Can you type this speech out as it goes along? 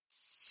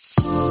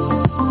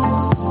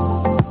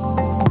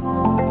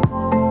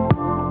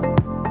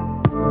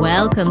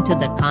Welcome to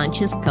the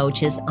Conscious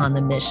Coaches on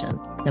a Mission,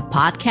 the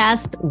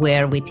podcast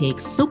where we take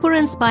super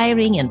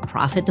inspiring and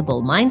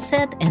profitable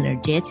mindset,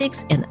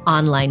 energetics, and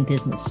online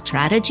business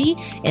strategy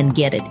and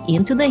get it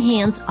into the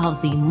hands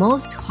of the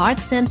most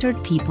heart-centered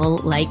people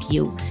like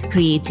you,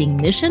 creating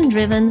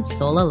mission-driven,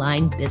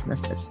 soul-aligned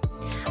businesses.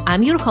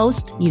 I'm your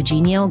host,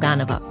 Eugenia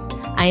Oganova.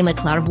 I am a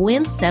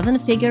clairvoyant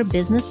seven-figure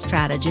business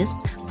strategist,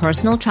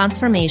 personal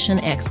transformation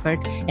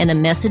expert, and a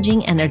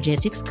messaging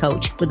energetics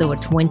coach with over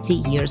 20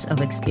 years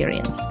of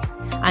experience.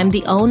 I'm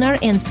the owner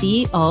and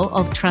CEO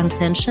of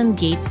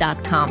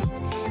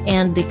TranscensionGate.com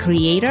and the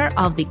creator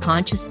of the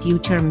Conscious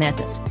Future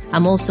Method.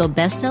 I'm also a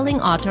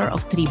best-selling author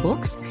of 3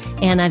 books,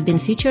 and I've been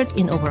featured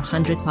in over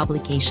 100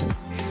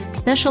 publications,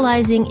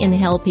 specializing in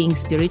helping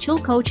spiritual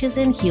coaches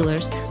and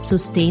healers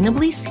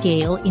sustainably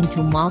scale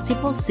into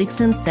multiple 6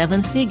 and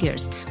 7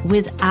 figures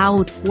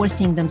without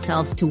forcing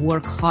themselves to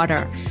work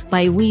harder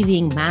by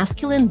weaving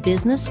masculine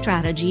business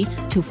strategy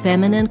to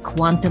feminine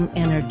quantum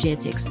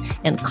energetics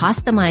and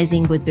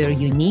customizing with their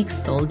unique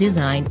soul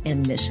design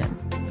and mission.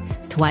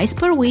 Twice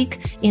per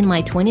week, in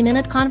my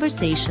 20-minute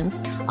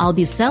conversations, I'll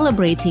be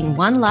celebrating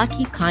one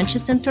lucky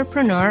conscious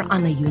entrepreneur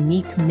on a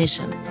unique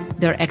mission,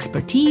 their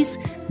expertise,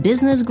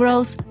 business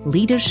growth,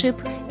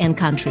 leadership, and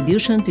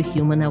contribution to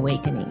human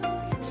awakening.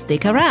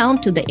 Stick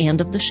around to the end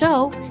of the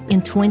show.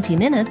 In 20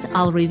 minutes,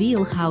 I'll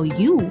reveal how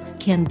you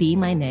can be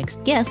my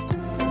next guest.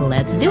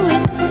 Let's do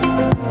it.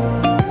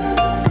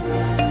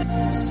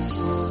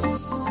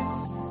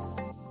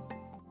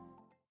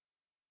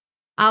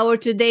 Our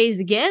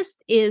today's guest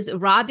is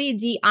Robby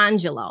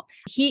DiAngelo.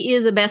 He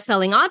is a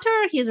best-selling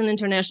author. He's an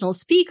international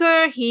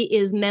speaker. He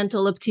is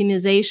mental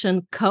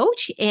optimization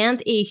coach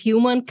and a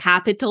human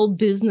capital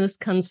business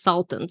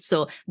consultant.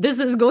 So this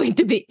is going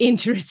to be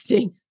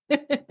interesting.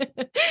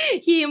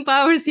 He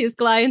empowers his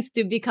clients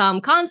to become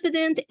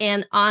confident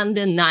and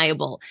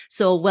undeniable.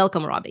 So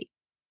welcome, Robby.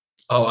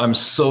 Oh, I'm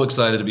so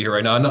excited to be here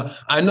right now.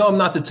 I know I'm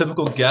not the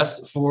typical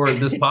guest for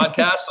this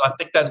podcast, so I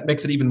think that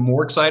makes it even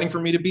more exciting for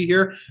me to be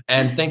here.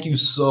 And thank you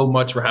so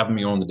much for having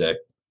me on today.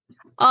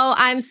 Oh,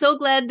 I'm so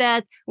glad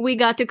that we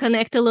got to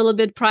connect a little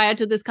bit prior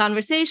to this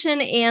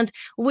conversation. And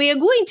we're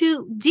going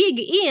to dig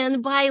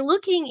in by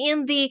looking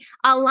in the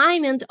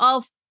alignment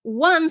of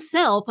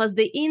oneself as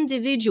the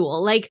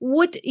individual, like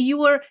what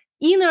your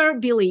inner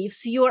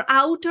beliefs, your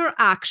outer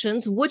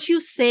actions, what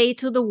you say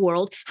to the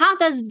world, how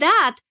does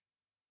that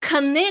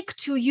connect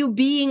to you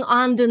being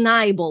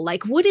undeniable?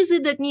 Like, what is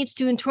it that needs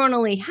to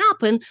internally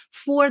happen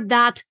for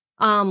that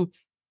to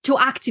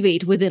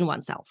activate within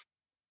oneself?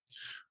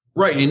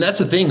 Right. And that's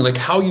the thing, like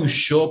how you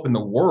show up in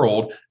the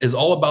world is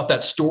all about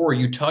that story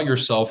you tell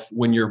yourself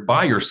when you're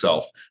by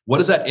yourself. What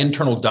is that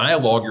internal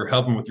dialogue you're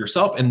having with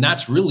yourself? And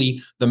that's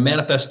really the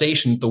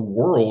manifestation the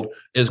world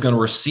is going to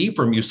receive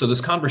from you. So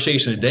this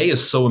conversation today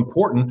is so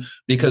important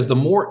because the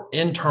more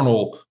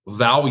internal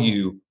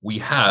value we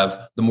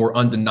have, the more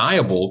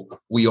undeniable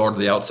we are to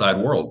the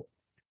outside world.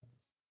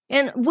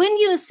 And when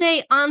you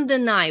say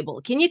undeniable,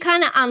 can you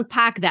kind of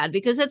unpack that?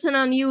 Because it's an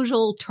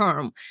unusual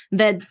term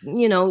that,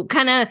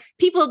 kind of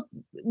people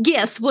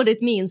guess what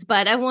it means,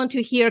 but I want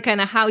to hear kind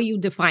of how you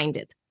defined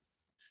it.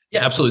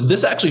 Yeah, absolutely.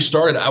 This actually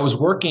started, I was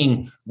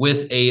working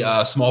with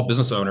a small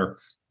business owner,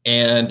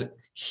 and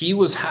he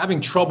was having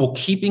trouble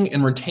keeping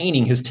and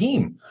retaining his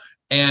team.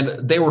 And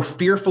they were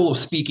fearful of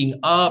speaking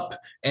up,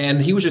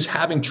 and he was just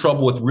having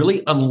trouble with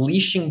really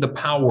unleashing the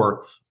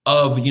power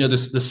of,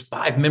 this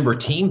 5-member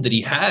team that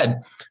he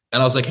had.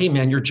 And I was like, hey,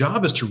 man, your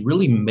job is to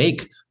really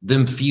make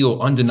them feel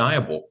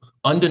undeniable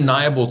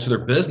to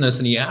their business.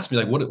 And he asked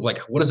me,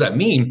 what does that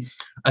mean?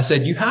 I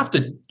said, you have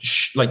to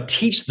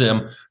teach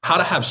them how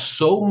to have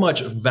so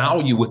much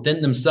value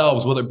within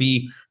themselves, whether it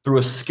be through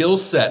a skill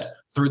set,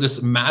 through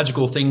this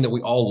magical thing that we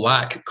all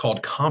lack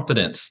called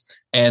confidence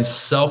and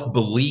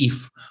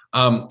self-belief,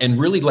 and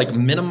really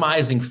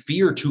minimizing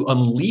fear to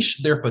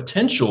unleash their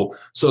potential.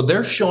 So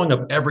they're showing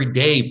up every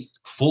day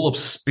full of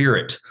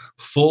spirit,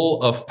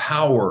 full of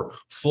power,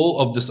 full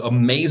of this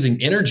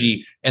amazing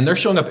energy. And they're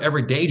showing up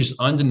every day just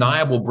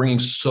undeniable, bringing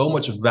so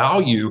much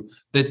value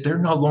that they're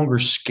no longer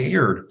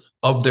scared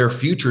of their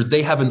future.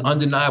 They have an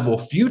undeniable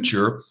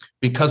future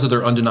because of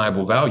their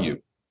undeniable value.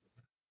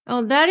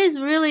 Oh, that is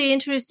really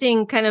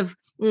interesting kind of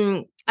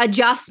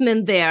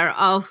adjustment there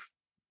of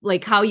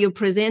how you're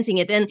presenting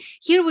it. And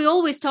here we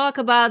always talk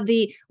about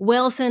the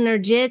wealth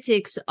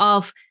energetics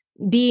of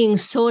being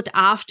sought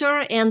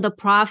after and the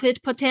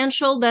profit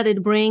potential that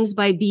it brings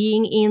by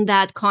being in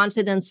that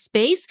confidence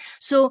space.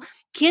 So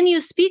can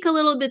you speak a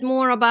little bit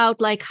more about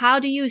how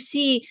do you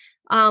see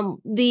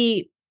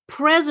the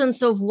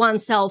presence of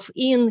oneself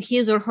in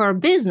his or her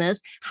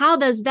business? How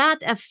does that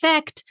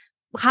affect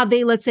how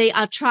they, let's say,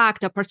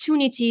 attract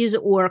opportunities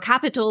or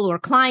capital or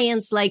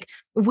clients?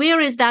 Where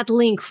is that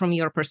link from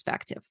your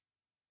perspective?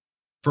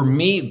 For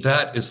me,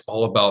 that is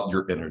all about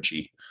your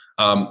energy.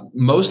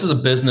 Most of the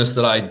business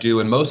that I do,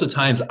 and most of the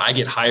times I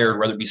get hired,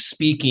 whether it be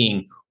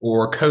speaking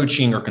or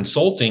coaching or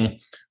consulting,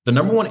 the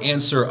number one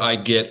answer I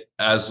get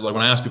when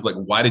I ask people,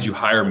 why did you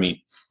hire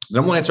me? The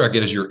number one answer I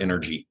get is your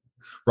energy.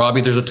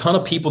 Robby, there's a ton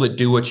of people that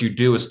do what you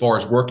do as far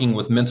as working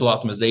with mental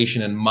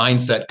optimization and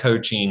mindset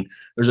coaching.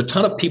 There's a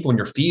ton of people in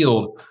your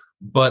field,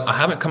 but I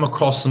haven't come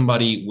across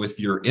somebody with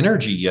your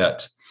energy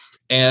yet.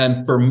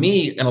 And for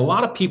me, and a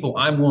lot of people,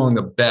 I'm willing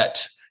to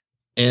bet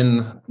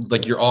in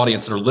like your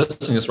audience that are listening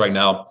to this right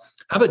now,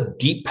 have a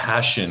deep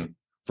passion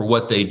for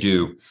what they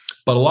do.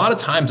 But a lot of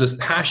times this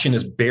passion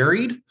is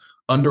buried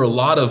under a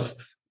lot of,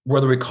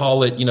 whether we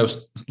call it,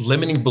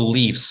 limiting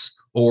beliefs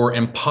or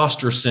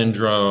imposter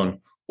syndrome,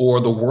 or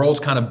the world's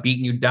kind of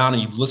beating you down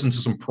and you've listened to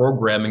some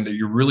programming that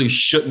you really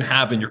shouldn't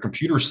have in your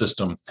computer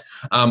system.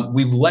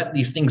 We've let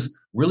these things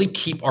really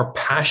keep our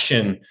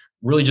passion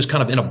really just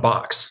kind of in a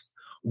box.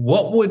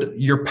 What would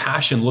your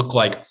passion look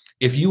like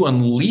if you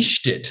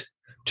unleashed it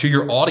to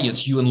your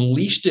audience, you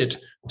unleashed it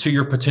to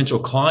your potential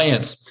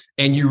clients,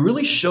 and you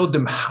really showed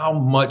them how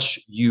much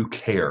you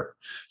care?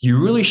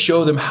 You really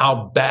show them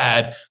how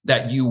bad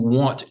that you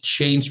want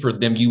change for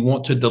them. You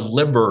want to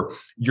deliver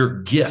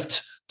your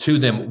gift to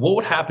them. What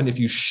would happen if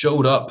you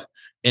showed up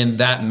in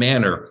that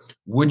manner?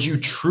 Would you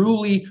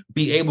truly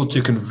be able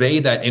to convey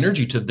that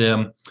energy to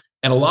them?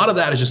 And a lot of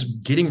that is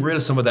just getting rid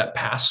of some of that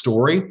past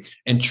story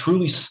and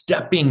truly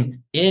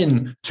stepping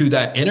into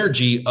that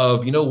energy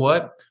of, you know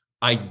what?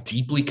 I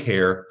deeply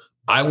care.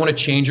 I want to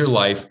change your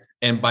life.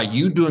 And by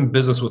you doing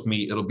business with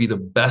me, it'll be the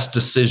best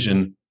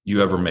decision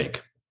you ever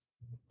make.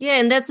 Yeah,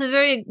 and that's a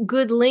very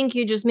good link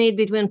you just made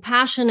between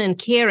passion and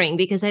caring,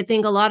 because I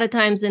think a lot of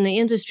times in the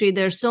industry,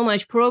 there's so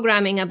much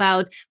programming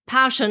about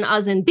passion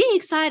as in be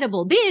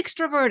excitable, be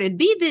extroverted,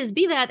 be this,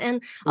 be that.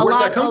 And a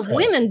lot of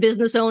women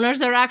business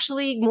owners are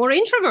actually more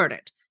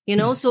introverted,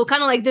 so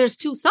kind of like there's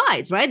two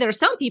sides, right? There are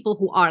some people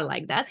who are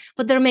like that,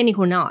 but there are many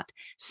who are not.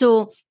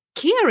 So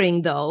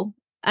caring, though,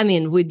 I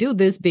mean, we do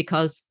this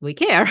because we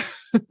care.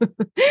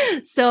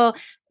 So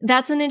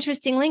that's an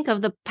interesting link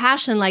of the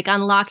passion, like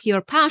unlock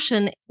your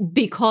passion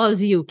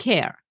because you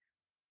care.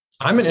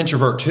 I'm an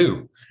introvert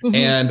too. Mm-hmm.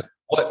 And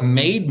what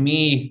made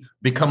me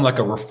become like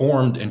a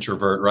reformed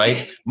introvert,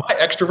 right? My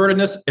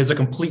extrovertedness is a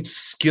complete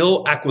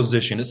skill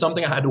acquisition. It's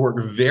something I had to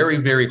work very,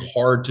 very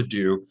hard to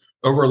do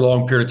over a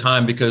long period of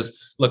time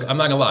because, look, I'm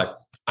not gonna lie.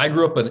 I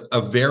grew up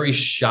a very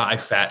shy,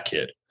 fat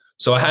kid.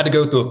 So I had to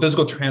go through a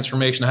physical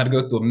transformation. I had to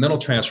go through a mental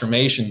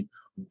transformation.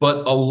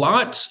 But a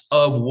lot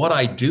of what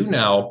I do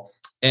now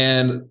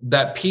and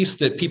that piece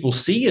that people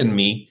see in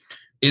me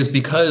is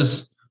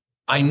because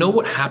I know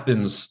what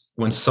happens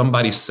when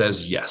somebody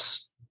says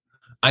yes.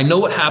 I know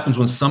what happens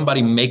when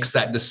somebody makes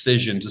that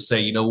decision to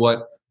say, you know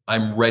what,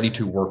 I'm ready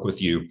to work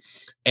with you.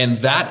 And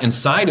that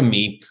inside of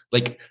me,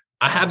 like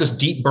I have this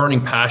deep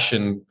burning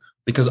passion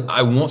because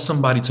I want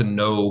somebody to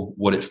know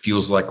what it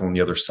feels like on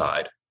the other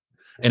side.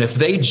 And if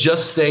they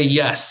just say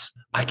yes,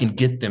 I can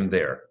get them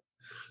there.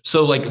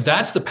 So like,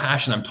 that's the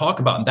passion I'm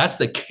talking about. And that's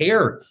the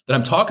care that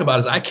I'm talking about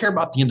is I care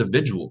about the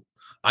individual.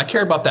 I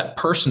care about that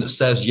person that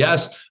says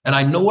yes. And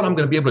I know what I'm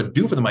going to be able to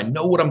do for them. I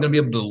know what I'm going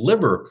to be able to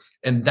deliver.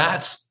 And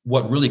that's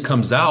what really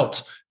comes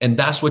out. And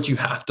that's what you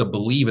have to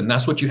believe. And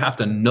that's what you have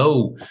to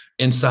know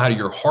inside of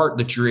your heart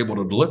that you're able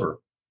to deliver.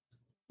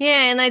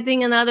 Yeah. And I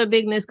think another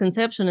big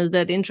misconception is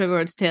that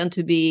introverts tend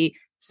to be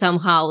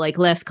somehow like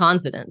less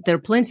confident. There are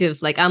plenty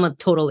of I'm a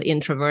total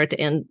introvert,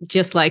 and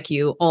just like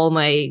you, all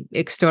my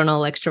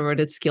external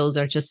extroverted skills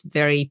are just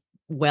very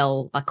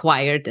well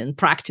acquired and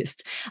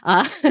practiced.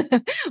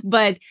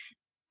 But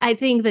I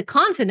think the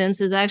confidence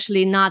is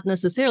actually not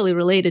necessarily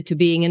related to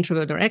being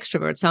introvert or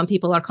extrovert. Some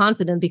people are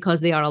confident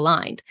because they are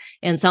aligned,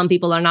 and some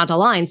people are not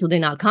aligned, so they're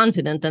not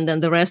confident. And then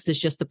the rest is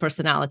just the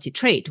personality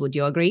trait. Would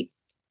you agree?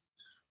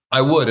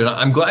 I would. And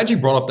I'm glad you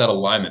brought up that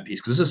alignment piece,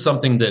 because this is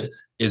something that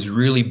is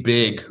really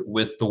big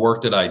with the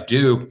work that I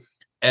do.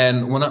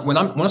 And when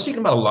I'm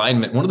speaking about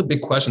alignment, one of the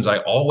big questions I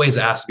always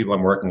ask people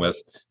I'm working with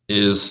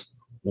is,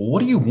 well, what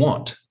do you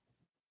want?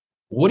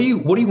 What do you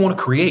want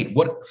to create?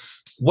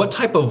 What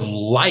type of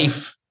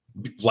life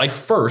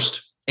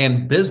first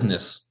and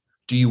business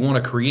do you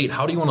want to create?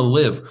 How do you want to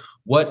live?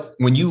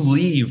 When you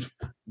leave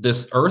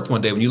this earth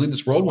one day, when you leave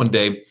this world one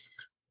day,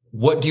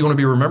 what do you want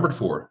to be remembered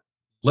for?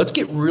 Let's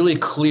get really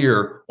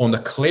clear on the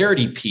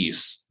clarity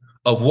piece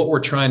of what we're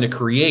trying to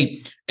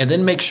create, and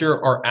then make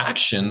sure our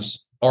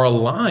actions are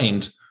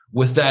aligned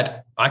with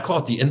that. I call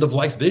it the end of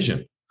life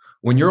vision.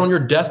 When you're on your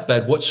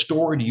deathbed, what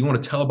story do you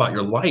want to tell about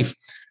your life?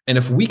 And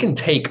if we can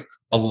take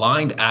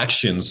aligned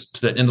actions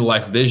to that end of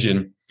life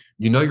vision,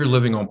 you're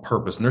living on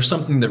purpose. And there's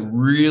something that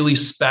really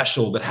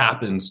special that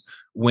happens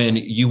when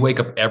you wake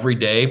up every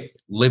day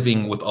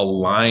living with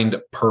aligned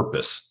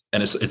purpose.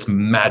 And it's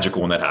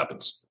magical when that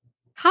happens.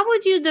 How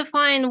would you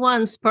define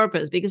one's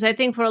purpose? Because I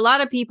think for a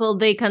lot of people,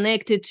 they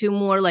connect it to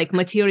more like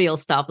material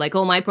stuff, like,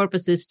 oh, my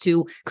purpose is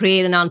to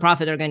create a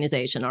nonprofit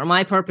organization, or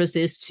my purpose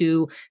is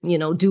to,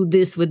 do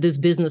this with this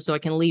business so I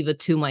can leave it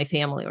to my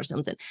family or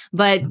something.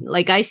 But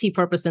like, I see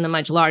purpose in a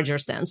much larger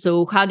sense.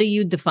 So how do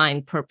you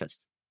define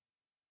purpose?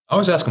 I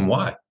always ask them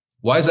why.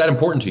 Why is that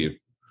important to you?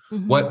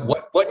 Mm-hmm.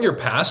 What in your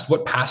past,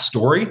 what past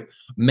story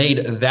made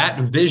that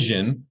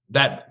vision,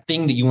 that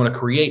thing that you want to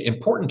create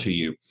important to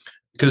you?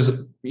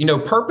 because,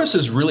 purpose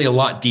is really a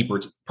lot deeper.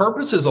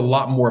 Purpose is a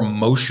lot more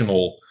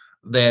emotional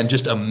than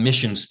just a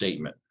mission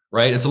statement,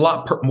 right? It's a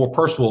lot more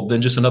personal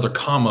than just another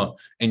comma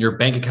in your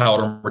bank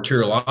account or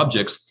material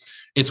objects.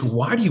 It's,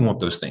 why do you want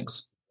those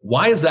things?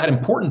 Why is that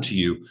important to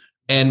you?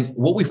 And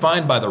what we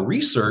find by the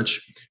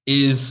research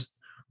is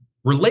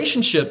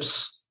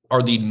relationships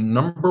are the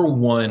number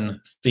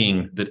one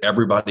thing that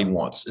everybody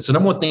wants. It's the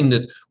number one thing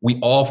that we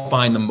all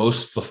find the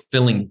most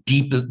fulfilling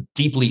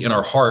deeply in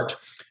our heart.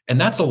 And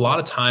that's a lot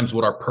of times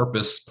what our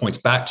purpose points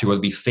back to, whether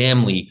it be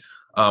family,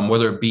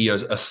 whether it be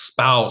a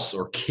spouse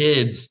or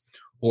kids,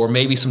 or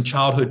maybe some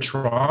childhood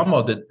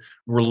trauma, that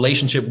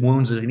relationship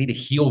wounds that they need to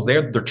heal.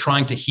 They're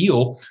trying to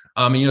heal.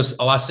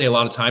 I say a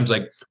lot of times,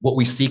 like, what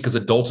we seek as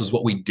adults is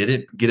what we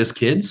didn't get as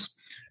kids.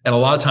 And a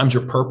lot of times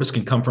your purpose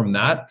can come from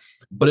that.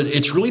 But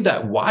it's really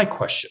that why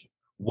question.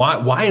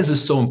 Why is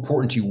this so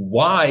important to you?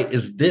 Why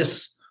is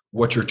this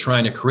what you're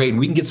trying to create? And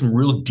we can get some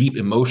real deep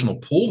emotional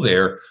pull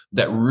there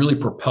that really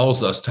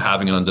propels us to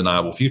having an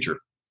undeniable future.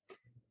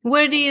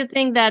 Where do you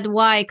think that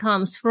why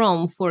comes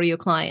from for your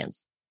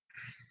clients?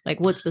 Like,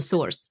 what's the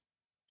source?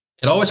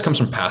 It always comes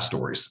from past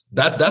stories.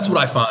 That's what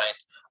I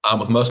find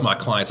with most of my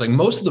clients. Like,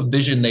 most of the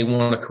vision they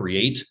want to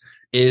create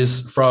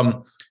is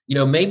from,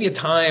 maybe a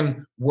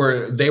time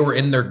where they were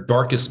in their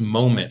darkest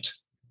moment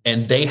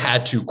and they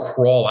had to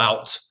crawl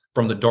out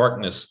from the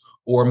darkness.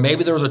 Or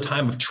maybe there was a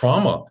time of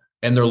trauma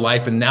in their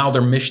life and now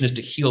their mission is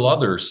to heal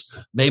others.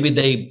 Maybe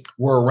they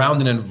were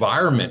around an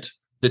environment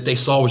that they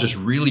saw was just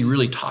really,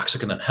 really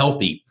toxic and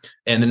unhealthy.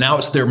 And now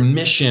it's their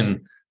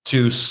mission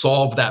to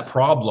solve that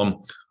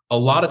problem. A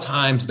lot of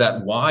times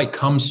that why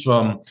comes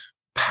from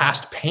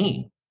past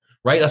pain,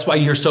 right? That's why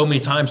you hear so many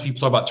times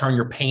people talk about turning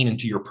your pain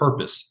into your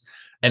purpose.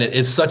 And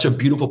it's such a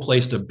beautiful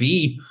place to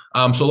be.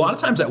 So a lot of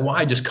times that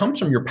why just comes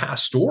from your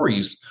past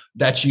stories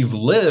that you've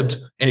lived.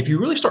 And if you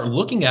really start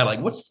looking at,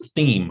 like, what's the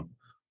theme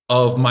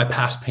of my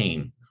past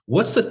pain?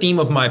 What's the theme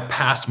of my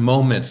past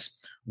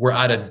moments where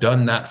I'd have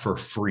done that for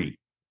free,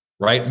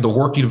 right? The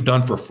work you've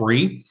done for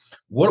free.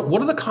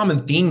 What are the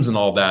common themes and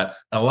all that?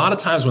 And a lot of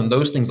times when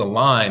those things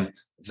align,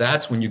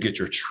 that's when you get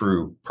your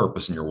true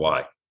purpose and your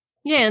why.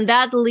 Yeah, and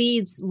that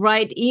leads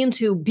right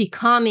into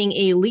becoming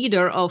a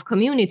leader of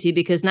community,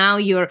 because now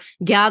you're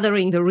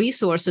gathering the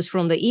resources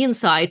from the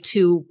inside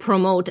to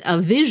promote a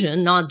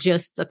vision, not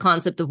just the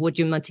concept of what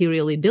you're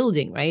materially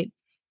building, right?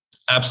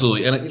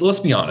 Absolutely. And let's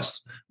be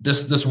honest,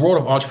 this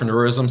world of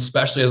entrepreneurism,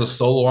 especially as a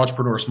solo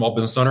entrepreneur, small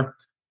business owner,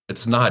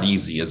 it's not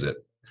easy, is it?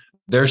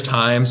 There's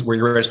times where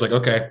you're just like,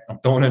 okay, I'm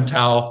throwing in the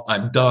towel.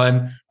 I'm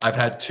done. I've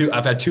had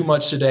too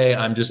much today.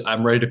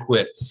 I'm ready to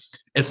quit.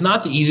 It's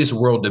not the easiest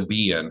world to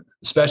be in,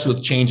 especially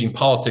with changing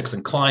politics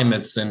and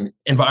climates and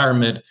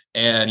environment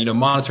and,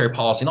 monetary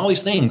policy and all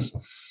these things.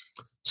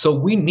 So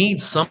we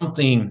need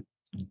something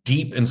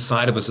deep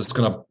inside of us that's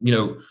going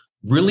to,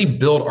 really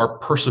build our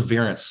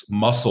perseverance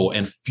muscle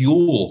and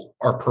fuel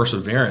our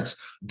perseverance.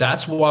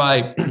 That's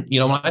why,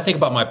 when I think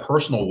about my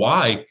personal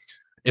why,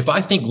 if I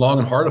think long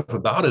and hard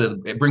about it,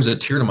 it brings a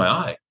tear to my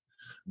eye,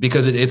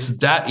 because it's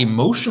that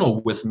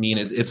emotional with me,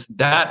 and it's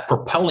that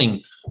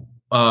propelling,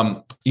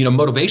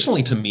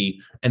 motivationally to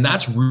me. And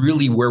that's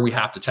really where we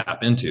have to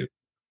tap into.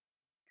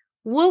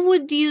 What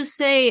would you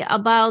say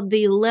about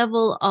the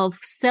level of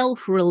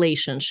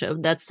self-relationship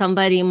that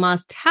somebody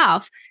must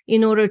have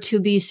in order to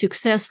be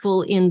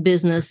successful in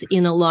business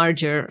in a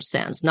larger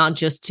sense, not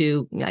just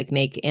to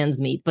make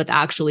ends meet, but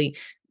actually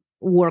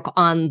work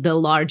on the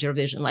larger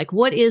vision? Like,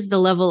 what is the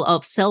level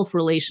of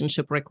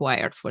self-relationship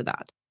required for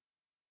that?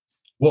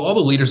 Well, all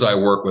the leaders I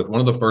work with, one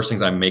of the first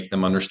things I make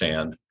them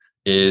understand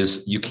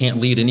is you can't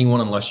lead anyone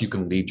unless you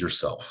can lead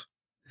yourself,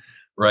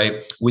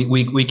 right?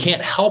 We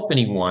can't help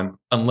anyone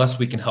unless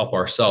we can help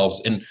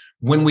ourselves. And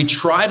when we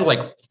try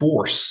to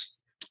force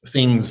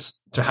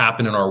things to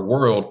happen in our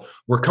world,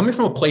 we're coming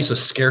from a place of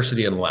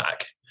scarcity and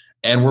lack.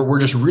 And we're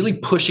just really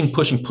pushing.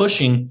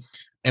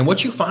 And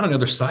what you find on the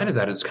other side of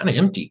that is kind of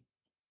empty.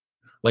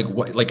 I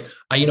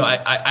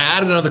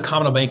added another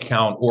comma to bank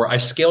account, or I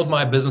scaled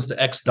my business to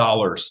X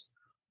dollars.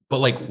 But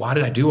why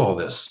did I do all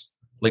this?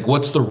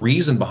 What's the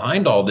reason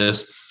behind all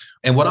this?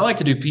 And what I like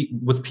to do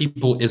with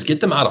people is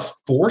get them out of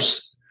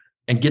force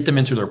and get them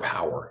into their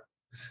power.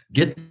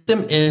 Get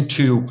them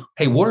into,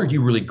 hey, what are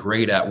you really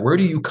great at? Where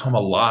do you come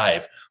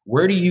alive?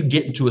 Where do you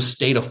get into a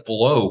state of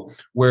flow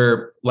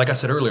where, like I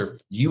said earlier,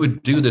 you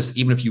would do this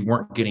even if you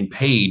weren't getting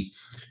paid?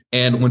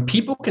 And when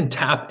people can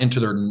tap into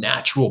their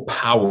natural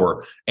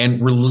power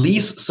and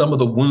release some of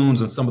the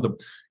wounds and some of the,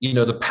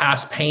 the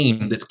past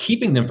pain that's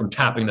keeping them from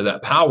tapping into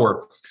that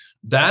power,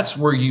 that's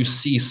where you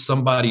see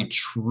somebody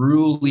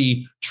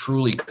truly,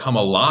 truly come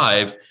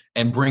alive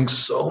and bring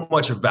so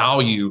much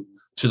value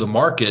to the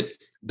market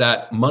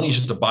that money is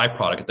just a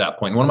byproduct at that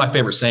point. And one of my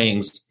favorite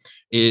sayings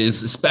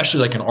is,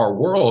 especially in our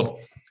world,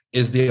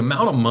 is the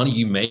amount of money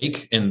you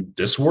make in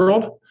this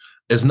world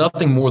is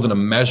nothing more than a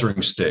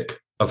measuring stick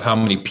of how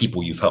many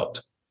people you've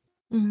helped.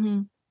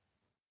 Mm-hmm.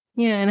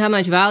 Yeah, and how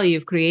much value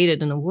you've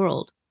created in the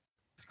world.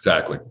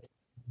 Exactly.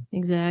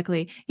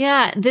 Exactly.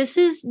 Yeah, this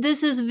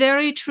is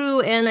very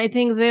true, and I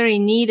think very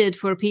needed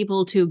for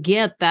people to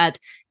get that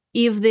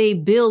if they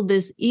build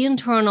this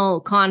internal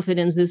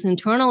confidence, this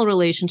internal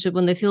relationship,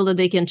 when they feel that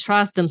they can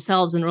trust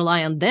themselves and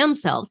rely on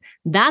themselves,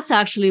 that's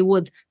actually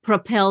what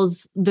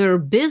propels their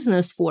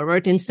business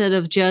forward instead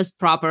of just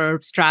proper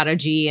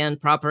strategy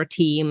and proper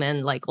team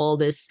and like all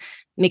this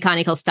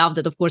mechanical stuff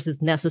that of course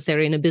is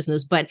necessary in a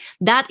business. But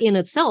that in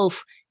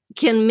itself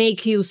can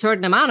make you a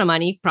certain amount of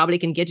money, probably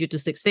can get you to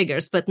six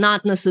figures, but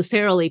not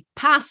necessarily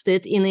past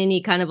it in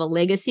any kind of a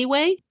legacy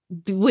way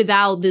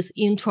without this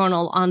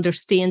internal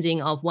understanding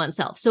of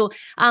oneself. So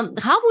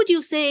how would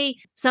you say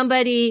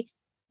somebody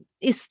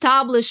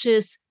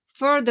establishes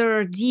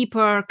further,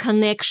 deeper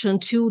connection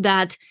to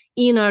that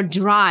inner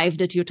drive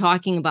that you're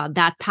talking about,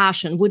 that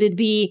passion? Would it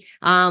be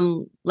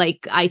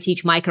like I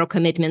teach micro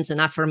commitments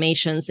and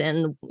affirmations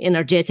and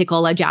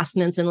energetical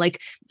adjustments and like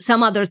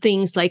some other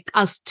things like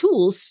as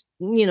tools,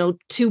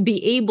 to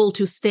be able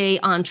to stay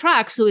on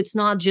track. So it's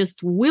not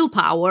just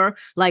willpower,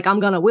 like I'm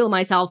going to will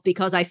myself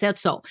because I said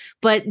so,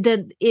 but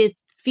that it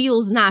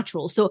feels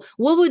natural. So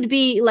what would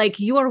be like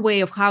your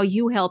way of how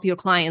you help your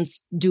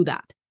clients do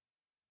that?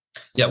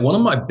 Yeah, one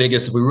of my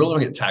biggest, if we really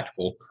want to get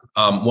tactful,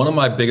 one of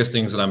my biggest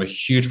things that I'm a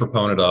huge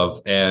proponent of,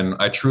 and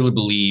I truly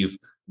believe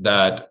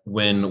that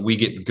when we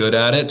get good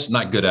at it,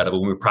 not good at it,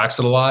 but when we practice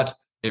it a lot,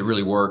 it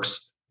really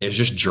works, is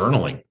just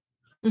journaling.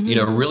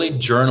 Mm-hmm. Really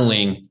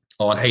journaling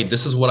on, hey,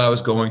 this is what I was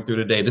going through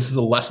today. This is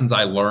the lessons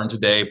I learned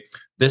today.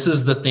 This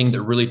is the thing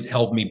that really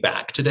held me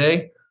back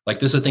today. Like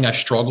this is the thing I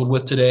struggled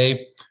with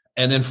today.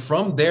 And then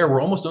from there,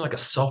 we're almost doing like a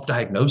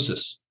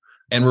self-diagnosis.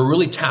 And we're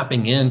really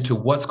tapping into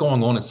what's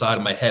going on inside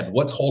of my head,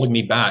 what's holding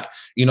me back.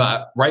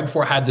 Right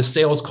before I had this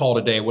sales call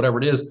today, whatever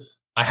it is,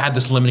 I had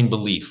this limiting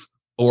belief,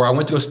 or I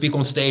went to go speak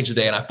on stage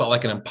today and I felt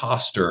like an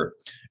imposter.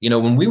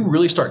 When we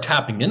really start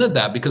tapping into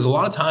that, because a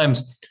lot of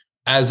times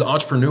as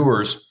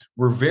entrepreneurs,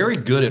 we're very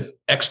good at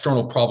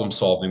external problem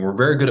solving. We're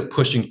very good at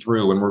pushing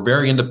through and we're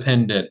very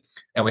independent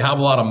and we have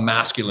a lot of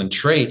masculine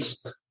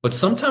traits, but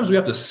sometimes we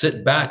have to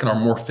sit back in our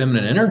more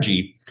feminine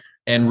energy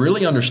and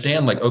really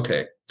understand like,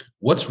 okay,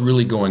 what's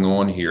really going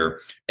on here?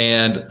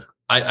 And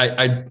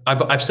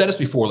I've said this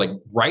before, like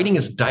writing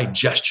is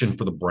digestion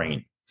for the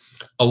brain.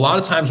 A lot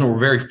of times when we're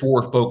very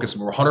forward focused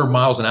and we're 100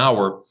 miles an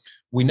hour,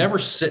 we never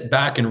sit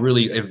back and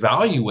really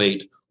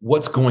evaluate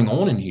what's going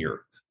on in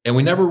here. And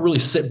we never really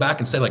sit back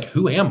and say like,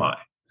 who am I?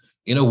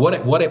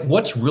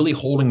 What's really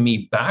holding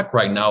me back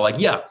right now? Like,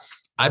 yeah,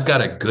 I've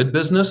got a good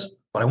business,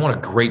 but I want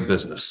a great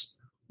business.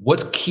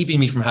 What's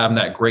keeping me from having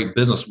that great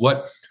business?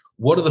 What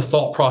are the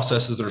thought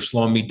processes that are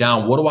slowing me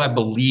down? What do I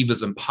believe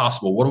is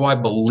impossible? What do I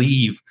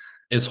believe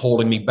is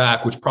holding me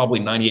back, which probably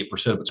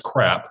 98% of it's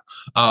crap.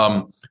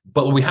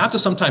 But we have to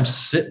sometimes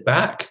sit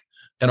back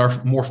in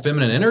our more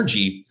feminine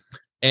energy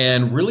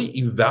and really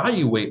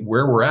evaluate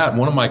where we're at.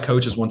 One of my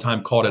coaches one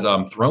time called it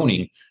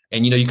throning.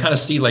 And, you kind of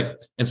see like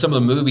in some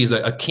of the movies,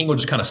 a king will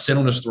just kind of sit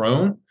on his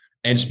throne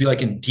and just be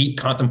like in deep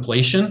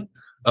contemplation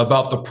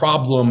about the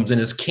problems in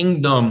his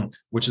kingdom,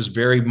 which is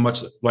very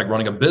much like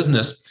running a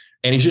business.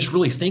 And he's just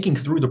really thinking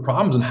through the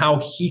problems and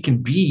how he can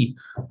be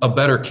a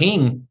better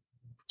king.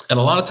 And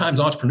a lot of times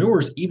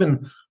entrepreneurs,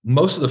 even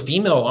most of the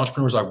female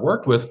entrepreneurs I've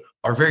worked with,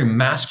 are very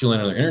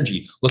masculine in their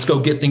energy. Let's go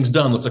get things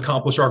done. Let's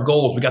accomplish our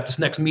goals. We got this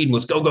next meeting.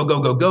 Let's go, go,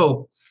 go, go,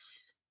 go.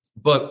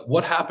 But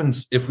what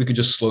happens if we could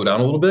just slow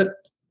down a little bit?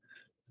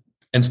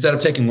 Instead of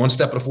taking one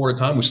step at a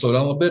time, we slow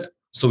down a little bit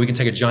so we can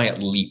take a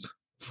giant leap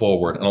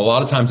forward. And a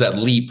lot of times that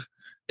leap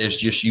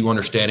is just you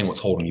understanding what's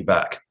holding you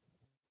back.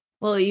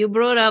 Well, you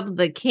brought up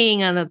the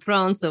king on the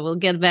throne, so we'll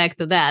get back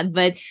to that.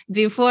 But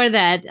before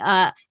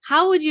that,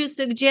 how would you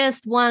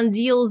suggest one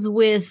deals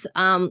with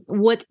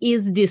what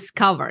is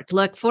discovered?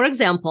 Like, for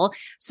example,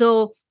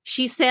 so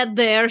she sat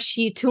there,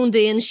 she tuned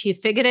in, she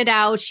figured it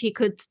out. She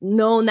could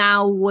know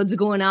now what's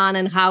going on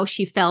and how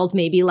she felt.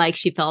 Maybe like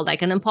she felt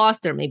like an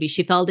imposter. Maybe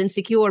she felt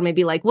insecure.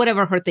 Maybe like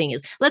whatever her thing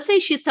is. Let's say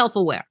she's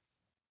self-aware.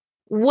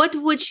 What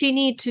would she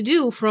need to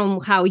do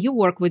from how you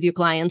work with your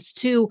clients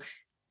to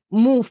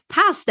move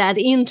past that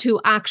into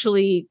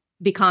actually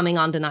becoming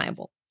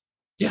undeniable?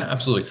 Yeah,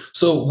 absolutely.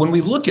 So when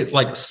we look at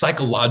like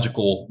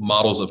psychological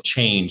models of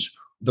change,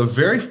 the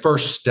very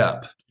first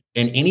step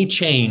in any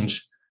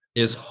change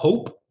is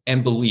hope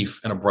and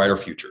belief in a brighter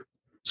future.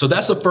 So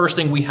that's the first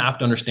thing we have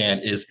to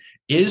understand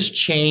is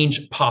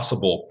change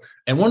possible?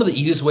 And one of the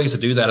easiest ways to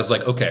do that is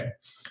like, okay,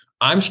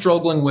 I'm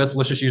struggling with,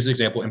 let's just use the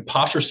example,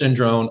 imposter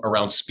syndrome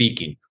around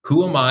speaking.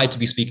 Who am I to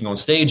be speaking on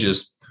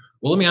stages?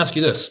 Well, let me ask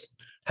you this.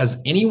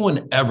 Has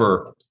anyone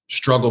ever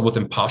struggled with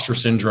imposter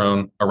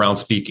syndrome around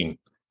speaking?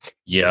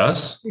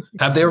 Yes.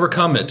 Have they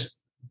overcome it?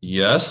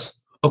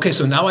 Yes. Okay,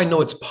 so now I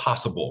know it's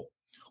possible.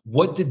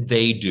 What did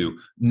they do?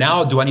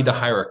 Now, do I need to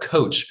hire a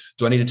coach?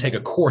 Do I need to take a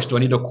course? Do I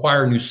need to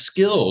acquire new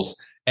skills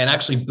and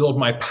actually build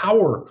my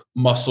power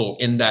muscle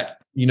in that,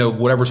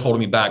 whatever's holding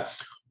me back?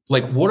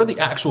 Like, what are the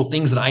actual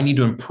things that I need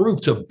to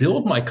improve to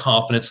build my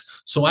confidence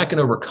so I can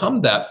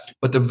overcome that?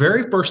 But the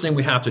very first thing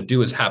we have to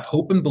do is have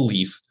hope and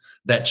belief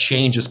that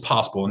change is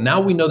possible. And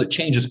now we know that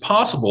change is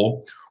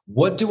possible.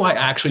 what do I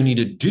actually need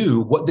to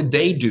do? What did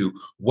they do?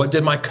 What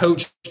did my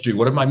coach do?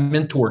 What did my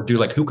mentor do?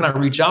 Like, who can I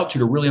reach out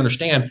to really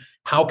understand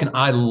how can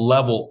I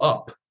level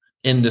up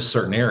in this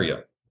certain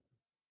area?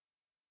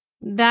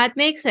 That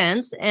makes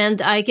sense.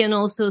 And I can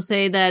also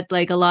say that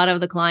like a lot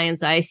of the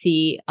clients I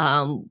see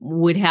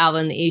would have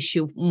an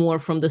issue more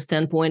from the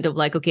standpoint of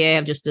like, okay, I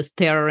have just this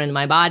terror in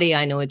my body.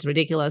 I know it's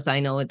ridiculous.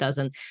 I know it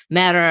doesn't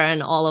matter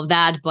and all of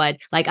that. But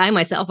like I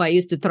myself, I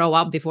used to throw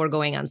up before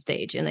going on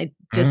stage. And it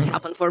just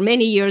happened for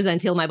many years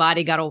until my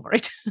body got over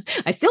it.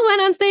 I still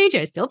went on stage.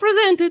 I still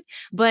presented,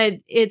 but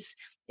it's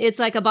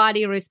like a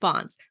body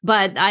response.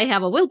 But I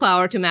have a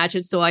willpower to match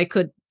it. So I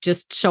could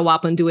just show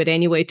up and do it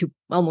anyway to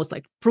almost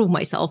like prove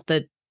myself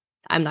that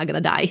I'm not going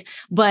to die.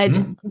 But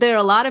there are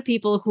a lot of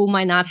people who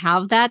might not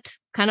have that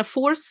kind of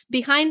force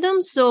behind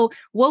them. So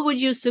what would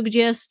you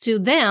suggest to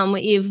them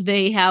if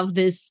they have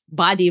this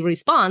body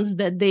response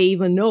that they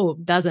even know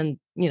doesn't,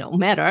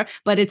 matter,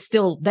 but it's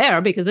still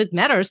there because it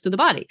matters to the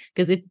body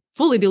because it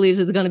fully believes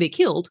it's going to be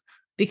killed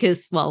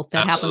because, well,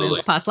 that happened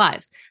in past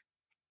lives.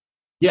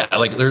 Yeah,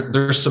 like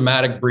there's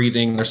somatic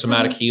breathing, there's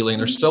somatic healing.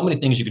 There's so many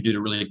things you could do to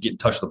really get in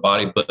touch with the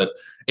body. But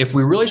if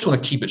we really just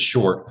want to keep it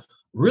short,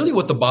 really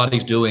what the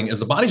body's doing is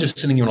the body's just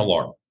sending you an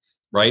alarm,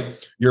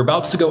 right? You're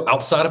about to go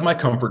outside of my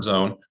comfort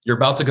zone. You're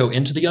about to go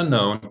into the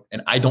unknown,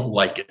 and I don't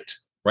like it,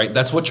 right?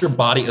 That's what your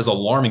body is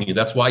alarming you.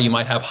 That's why you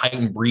might have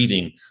heightened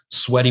breathing,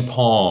 sweaty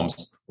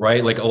palms,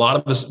 right? Like a lot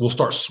of us will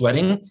start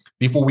sweating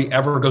before we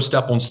ever go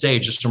step on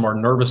stage just from our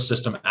nervous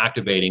system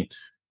activating.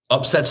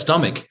 Upset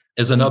stomach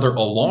is another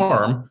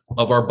alarm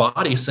of our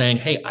body saying,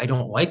 hey, I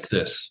don't like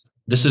this.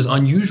 This is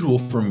unusual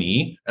for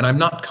me, and I'm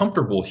not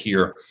comfortable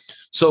here.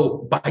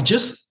 So by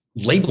just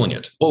labeling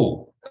it,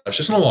 oh, that's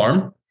just an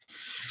alarm.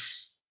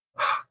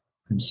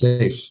 I'm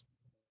safe.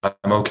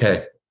 I'm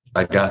okay.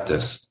 I got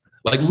this.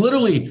 Like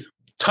literally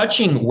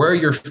touching where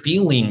you're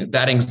feeling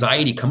that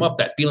anxiety come up,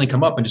 that feeling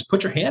come up, and just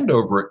put your hand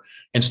over it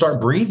and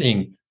start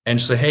breathing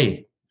and say,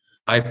 hey,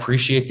 I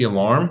appreciate the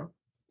alarm,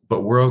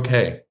 but we're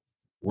okay.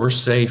 We're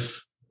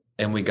safe.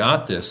 And we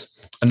got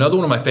this. Another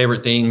one of my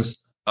favorite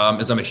things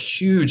is I'm a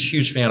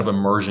huge fan of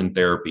immersion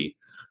therapy.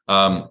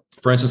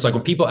 For instance, like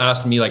when people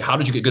ask me, like, how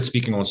did you get good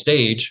speaking on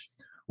stage?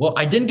 Well,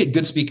 I didn't get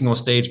good speaking on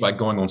stage by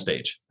going on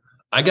stage.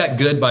 I got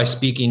good by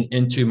speaking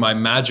into my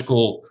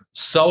magical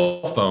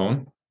cell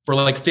phone for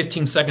like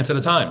 15 seconds at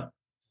a time.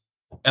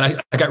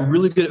 And I got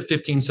really good at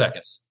 15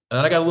 seconds. And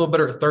then I got a little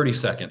better at 30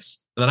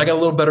 seconds. And then I got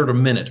a little better at a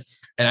minute.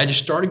 And I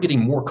just started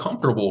getting more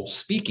comfortable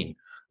speaking.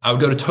 I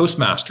would go to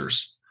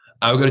Toastmasters.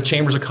 I would go to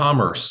Chambers of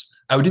Commerce.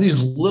 I would do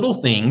these little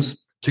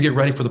things to get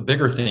ready for the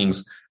bigger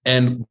things.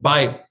 And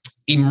by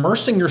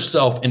immersing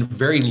yourself in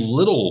very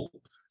little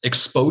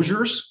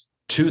exposures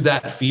to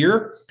that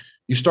fear,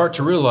 you start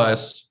to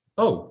realize,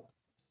 oh,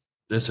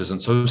 this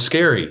isn't so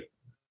scary.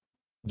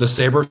 The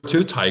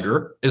saber-toothed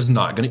tiger is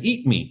not going to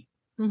eat me.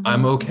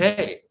 I'm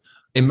okay.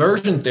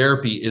 Immersion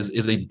therapy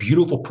is a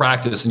beautiful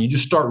practice. And you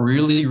just start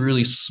really,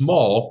 really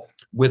small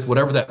with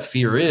whatever that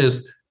fear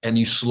is. And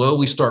you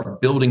slowly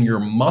start building your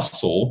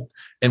muscle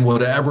in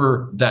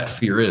whatever that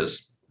fear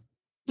is.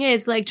 Yeah,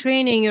 it's like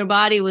training your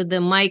body with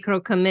the micro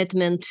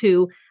commitment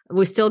to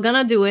we're still going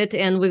to do it.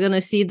 And we're going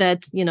to see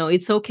that,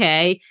 it's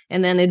okay.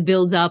 And then it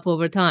builds up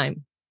over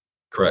time.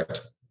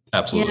 Correct.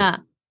 Absolutely. Yeah.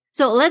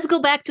 So let's go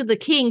back to the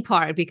king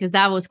part because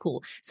that was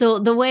cool. So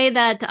the way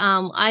that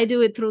I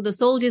do it through the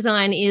soul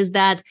design is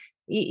that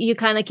you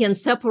kind of can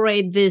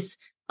separate this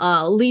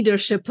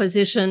leadership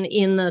position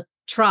in the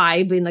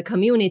tribe, in the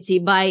community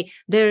by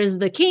there's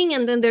the king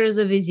and then there's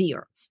a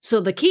vizier.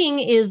 So the king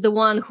is the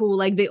one who,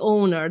 like the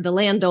owner, the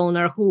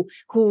landowner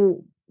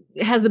who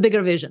has the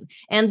bigger vision.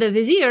 And the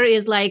vizier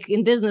is like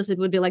in business, it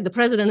would be like the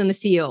president and the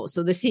CEO.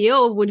 So the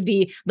CEO would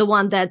be the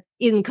one that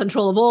in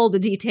control of all the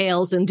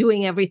details and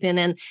doing everything.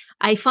 And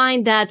I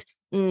find that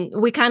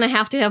we kind of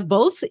have to have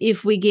both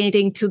if we're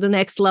getting to the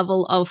next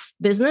level of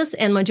business.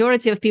 And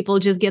majority of people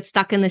just get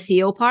stuck in the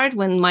CEO part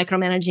when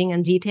micromanaging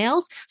and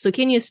details. So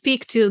can you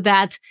speak to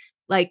that?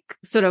 Like,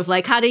 sort of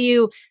like, how do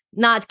you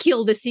not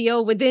kill the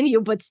CEO within you,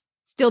 but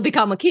still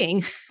become a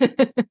king?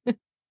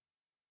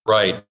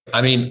 Right.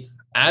 I mean,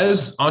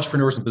 as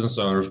entrepreneurs and business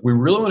owners, we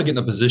really want to get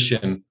in a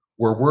position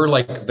where we're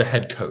like the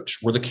head coach,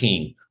 we're the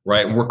king,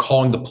 right? And we're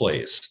calling the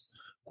plays.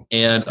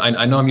 And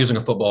I know I'm using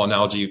a football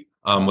analogy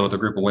with a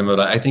group of women,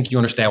 but I think you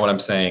understand what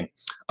I'm saying.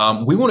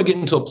 We want to get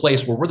into a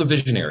place where we're the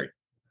visionary,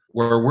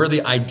 where we're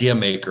the idea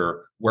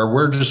maker, where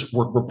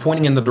we're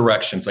pointing in the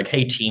directions like,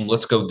 hey, team,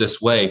 let's go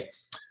this way.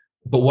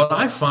 But what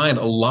I find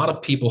a lot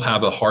of people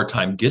have a hard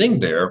time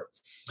getting there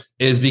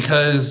is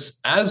because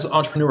as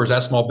entrepreneurs,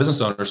 as small business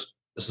owners,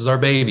 this is our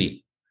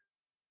baby.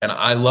 And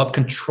I love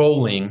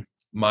controlling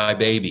my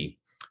baby.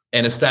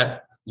 And it's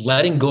that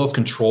letting go of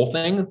control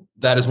thing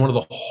that is one of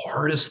the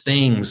hardest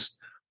things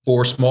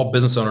for small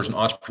business owners and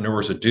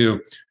entrepreneurs to do,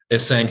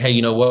 is saying, hey,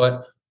 you know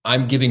what?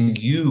 I'm giving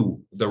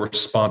you the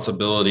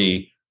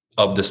responsibility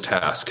of this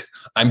task.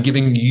 I'm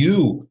giving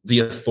you the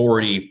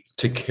authority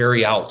to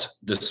carry out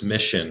this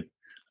mission.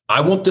 I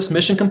want this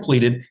mission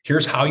completed.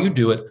 Here's how you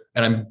do it.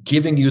 And I'm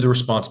giving you the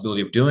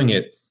responsibility of doing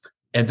it.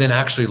 and then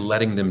actually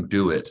letting them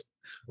do it,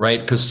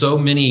 right? Because so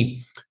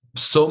many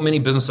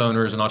business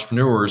owners and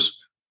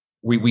entrepreneurs,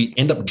 we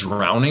end up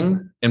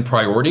drowning in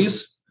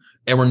priorities,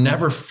 and we're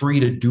never free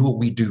to do what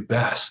we do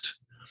best.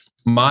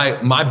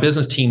 My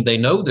business team, they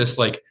know this,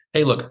 like,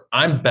 hey, look,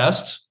 I'm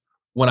best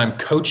when I'm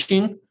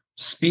coaching,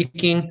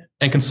 speaking,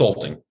 and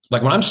consulting.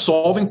 Like when I'm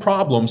solving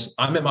problems,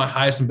 I'm at my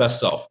highest and best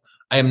self.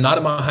 I am not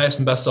at my highest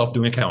and best self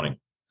doing accounting.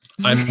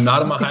 I'm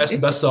not at my highest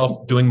and best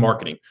self doing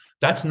marketing.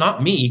 That's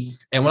not me.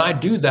 And when I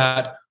do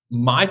that,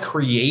 my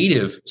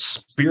creative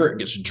spirit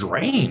gets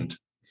drained.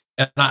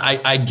 And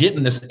I get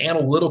in this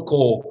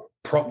analytical,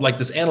 like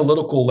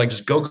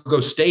just go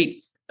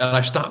state, and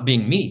I stop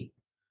being me.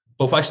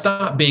 But if I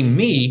stop being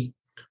me,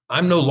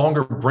 I'm no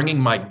longer bringing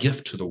my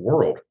gift to the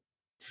world.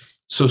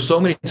 So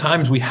many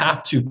times we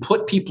have to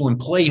put people in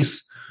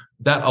place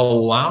that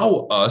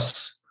allow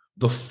us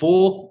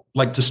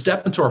to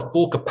step into our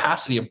full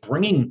capacity of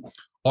bringing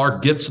our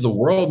gift to the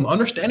world and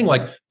understanding,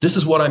 like, this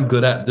is what I'm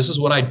good at. This is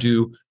what I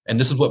do. And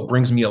this is what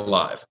brings me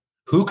alive.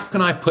 Who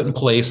can I put in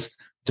place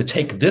to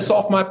take this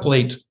off my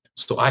plate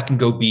so I can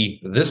go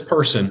be this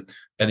person?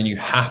 And then you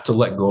have to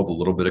let go of a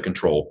little bit of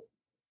control.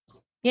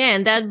 Yeah.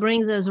 And that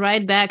brings us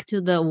right back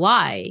to the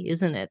why,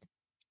 isn't it?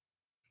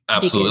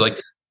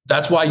 Absolutely.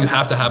 That's why you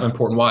have to have an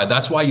important why.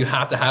 That's why you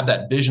have to have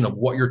that vision of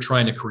what you're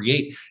trying to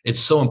create.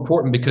 It's so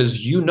important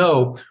because,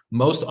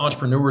 most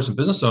entrepreneurs and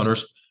business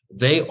owners,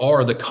 they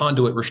are the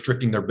conduit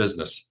restricting their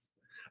business.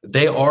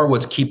 They are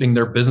what's keeping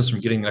their business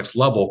from getting the next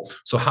level.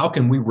 So how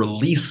can we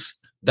release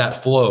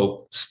that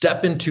flow,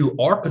 step into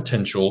our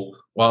potential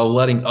while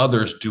letting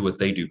others do what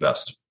they do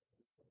best?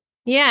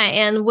 Yeah.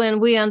 And when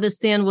we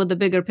understand what the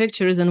bigger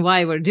picture is and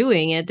why we're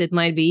doing it, it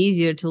might be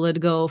easier to let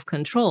go of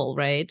control,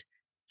 right?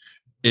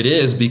 It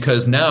is,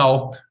 because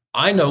now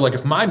I know, like,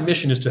 if my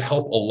mission is to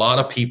help a lot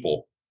of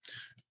people,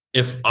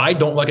 if I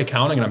don't like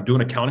accounting and I'm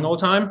doing accounting all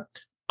the time,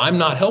 I'm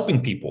not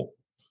helping people.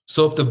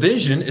 So if the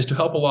vision is to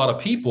help a lot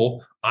of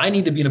people, I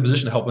need to be in a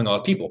position of helping a lot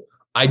of people.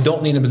 I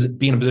don't need to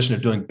be in a position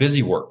of doing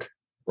busy work,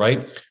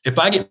 right? If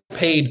I get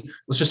paid,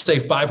 let's just say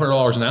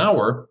 $500 an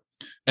hour,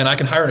 and I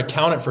can hire an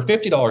accountant for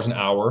 $50 an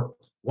hour,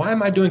 why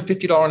am I doing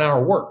 $50 an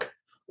hour work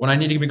when I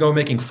need to go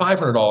making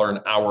 $500 an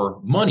hour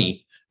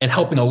money and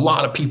helping a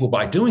lot of people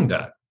by doing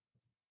that?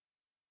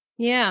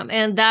 Yeah.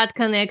 And that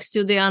connects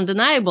to the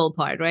undeniable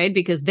part, right?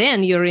 Because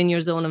then you're in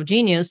your zone of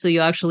genius. So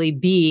you're actually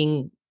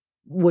being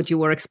what you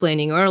were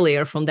explaining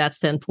earlier from that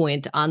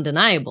standpoint,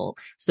 undeniable.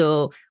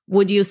 So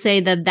would you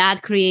say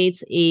that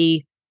creates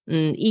a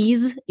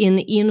ease in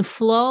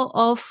inflow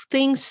of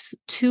things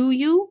to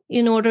you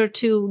in order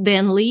to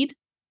then lead?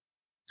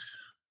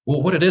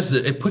 Well, what it is,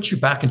 it puts you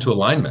back into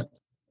alignment.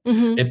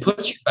 Mm-hmm. It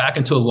puts you back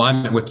into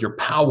alignment with your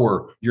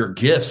power, your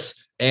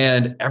gifts,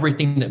 and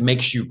everything that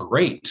makes you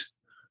great.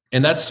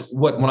 And that's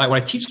what, when I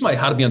teach somebody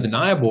how to be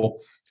undeniable,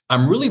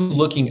 I'm really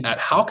looking at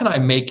how can I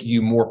make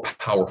you more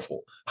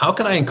powerful? How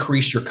can I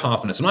increase your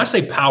confidence? And when I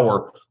say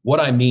power, what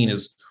I mean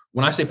is,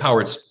 when I say power,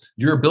 it's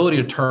your ability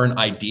to turn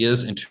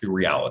ideas into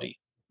reality,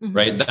 mm-hmm.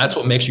 right? That's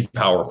what makes you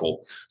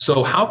powerful.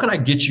 So how can I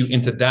get you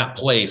into that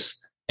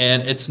place?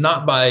 And it's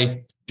not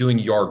by doing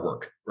yard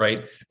work,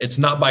 right? It's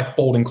not by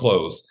folding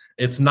clothes.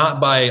 It's not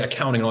by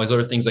accounting and all these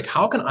other things. Like,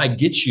 how can I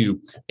get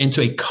you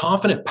into a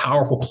confident,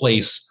 powerful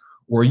place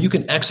where you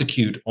can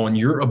execute on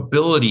your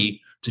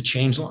ability to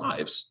change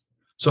lives?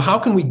 So how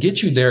can we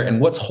get you there, and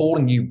what's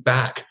holding you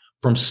back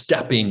from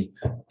stepping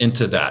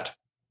into that?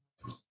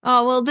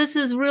 Oh, well, this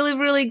is really,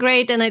 really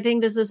great. And I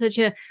think this is such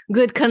a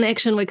good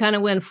connection. We kind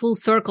of went full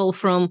circle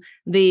from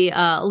the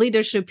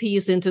leadership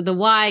piece into the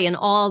why and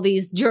all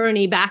these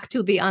journey back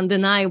to the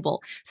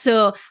undeniable.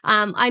 So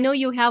I know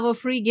you have a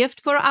free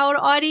gift for our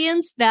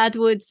audience that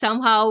would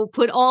somehow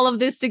put all of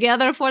this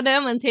together for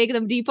them and take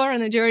them deeper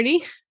on a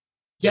journey.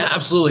 Yeah,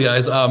 absolutely,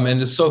 guys.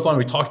 And it's so fun.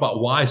 We talked about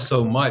why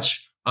so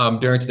much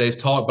during today's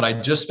talk, but I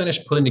just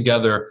finished putting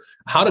together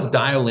how to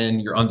dial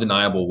in your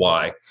undeniable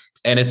why.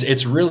 And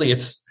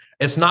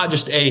it's not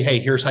just hey,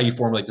 here's how you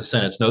formulate the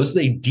sentence. No, this is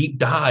a deep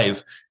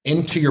dive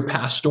into your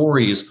past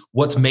stories,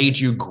 what's made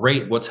you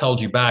great, what's held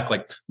you back.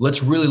 Like,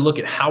 let's really look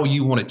at how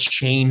you want to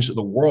change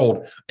the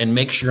world and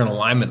make sure you're in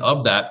alignment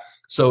of that.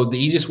 So the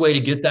easiest way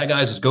to get that,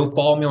 guys, is go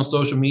follow me on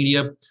social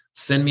media,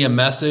 send me a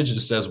message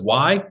that says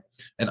why,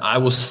 and I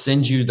will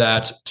send you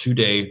that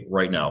today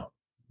right now.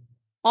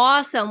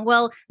 Awesome.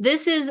 Well,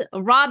 this is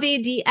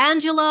Robby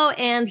DeAngelo,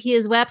 and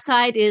his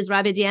website is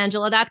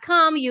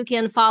robbydeangelo.com. You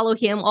can follow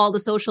him. All the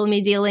social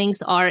media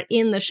links are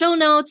in the show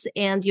notes,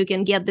 and you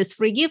can get this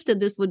free gift.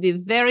 This would be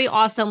very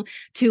awesome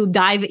to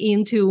dive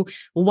into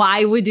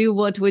why we do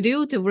what we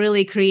do, to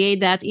really create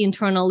that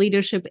internal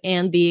leadership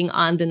and being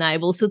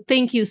undeniable. So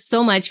thank you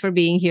so much for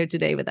being here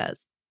today with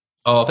us.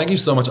 Oh, thank you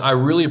so much. I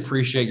really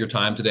appreciate your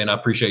time today, and I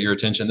appreciate your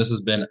attention. This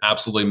has been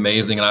absolutely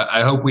amazing, and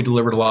I hope we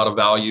delivered a lot of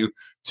value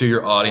to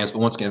your audience. But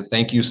once again,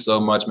 thank you so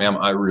much, ma'am.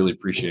 I really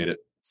appreciate it.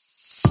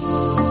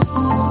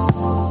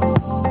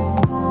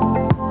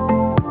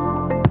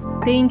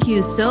 Thank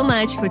you so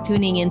much for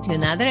tuning into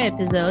another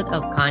episode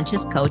of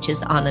Conscious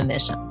Coaches on a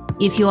Mission.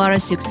 If you are a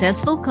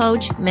successful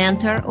coach,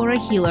 mentor, or a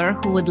healer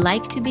who would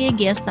like to be a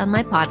guest on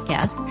my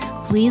podcast,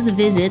 please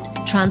visit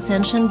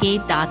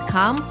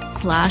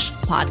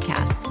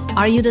transcensiongate.com/podcast.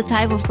 Are you the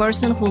type of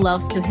person who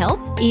loves to help?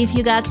 If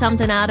you got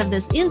something out of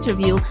this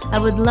interview, I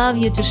would love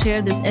you to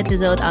share this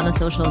episode on a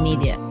social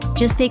media.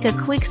 Just take a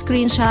quick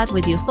screenshot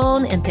with your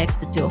phone and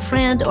text it to a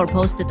friend or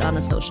post it on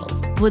the socials.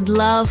 Would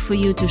love for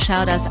you to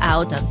shout us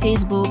out on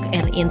Facebook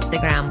and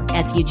Instagram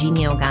at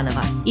Eugenia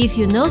Oganova. If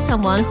you know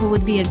someone who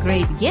would be a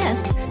great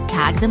guest,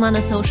 tag them on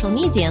a social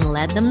media and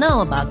let them know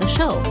about the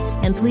show.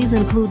 And please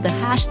include the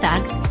hashtag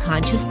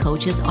Conscious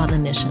Coaches on a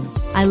Mission.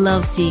 I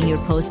love seeing your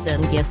posts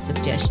and guest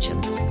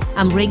suggestions.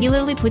 I'm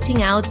regularly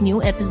putting out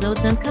new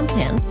episodes and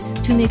content.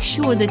 To make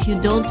sure that you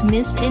don't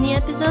miss any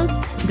episodes,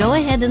 go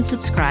ahead and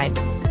subscribe.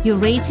 Your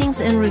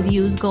ratings and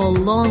reviews go a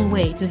long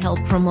way to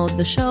help promote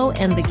the show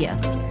and the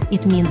guests.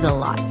 It means a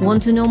lot.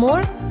 Want to know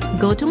more?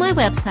 Go to my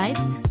website,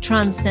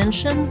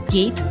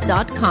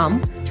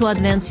 transcensiongate.com, to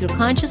advance your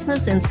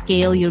consciousness and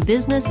scale your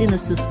business in a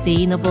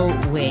sustainable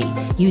way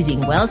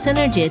using wealth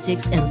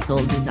energetics and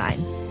soul design.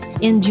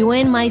 And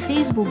join my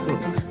Facebook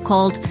group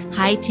called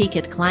High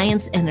Ticket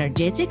Clients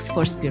Energetics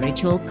for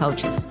Spiritual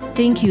Coaches.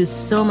 Thank you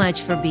so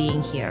much for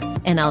being here,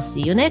 and I'll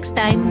see you next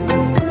time.